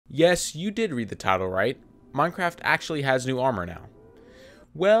Yes, you did read the title right. Minecraft actually has new armor now.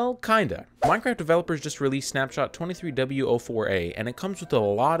 Well, kinda. Minecraft developers just released Snapshot 23W04A, and it comes with a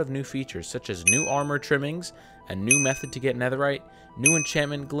lot of new features such as new armor trimmings, a new method to get Netherite, new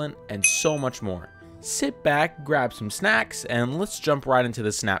enchantment glint, and so much more. Sit back, grab some snacks, and let's jump right into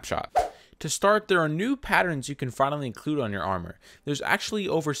the snapshot. To start, there are new patterns you can finally include on your armor. There's actually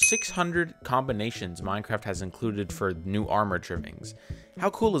over 600 combinations Minecraft has included for new armor trimmings. How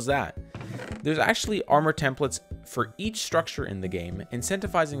cool is that? There's actually armor templates for each structure in the game,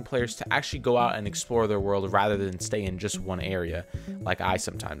 incentivizing players to actually go out and explore their world rather than stay in just one area, like I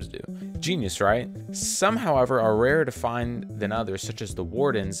sometimes do. Genius, right? Some, however, are rarer to find than others, such as the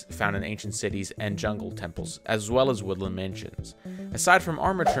wardens found in ancient cities and jungle temples, as well as woodland mansions. Aside from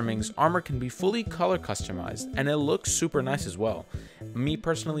armor trimmings, armor can be fully color customized, and it looks super nice as well. Me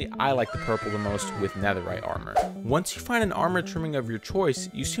personally, I like the purple the most with netherite armor. Once you find an armor trimming of your choice,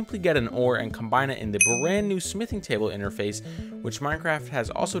 you simply get an ore and combine it in the brand new smithing table interface, which Minecraft has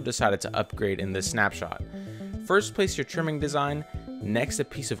also decided to upgrade in this snapshot. First, place your trimming design, next a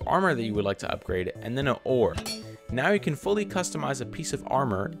piece of armor that you would like to upgrade, and then an ore. Now you can fully customize a piece of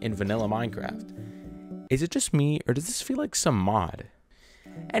armor in vanilla Minecraft. Is it just me, or does this feel like some mod?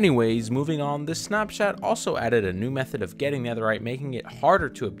 Anyways, moving on, this snapshot also added a new method of getting netherite, making it harder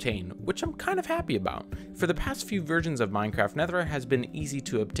to obtain, which I'm kind of happy about. For the past few versions of Minecraft, netherite has been easy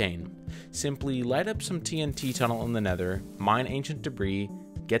to obtain. Simply light up some TNT tunnel in the nether, mine ancient debris,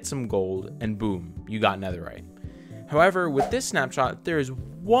 get some gold, and boom, you got netherite. However, with this snapshot, there is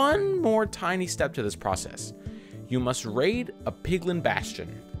one more tiny step to this process. You must raid a piglin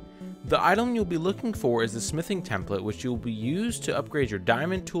bastion. The item you'll be looking for is the smithing template, which you'll be used to upgrade your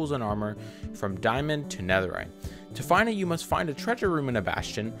diamond tools and armor from diamond to netherite. To find it, you must find a treasure room in a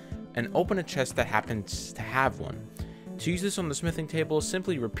bastion and open a chest that happens to have one. To use this on the smithing table,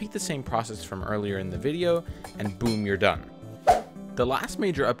 simply repeat the same process from earlier in the video, and boom, you're done. The last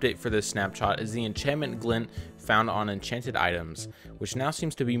major update for this snapshot is the enchantment glint found on enchanted items, which now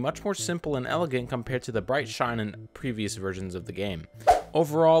seems to be much more simple and elegant compared to the bright shine in previous versions of the game.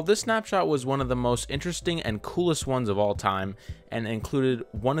 Overall, this snapshot was one of the most interesting and coolest ones of all time, and included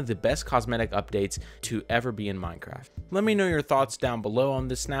one of the best cosmetic updates to ever be in Minecraft. Let me know your thoughts down below on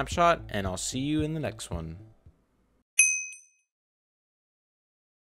this snapshot, and I'll see you in the next one.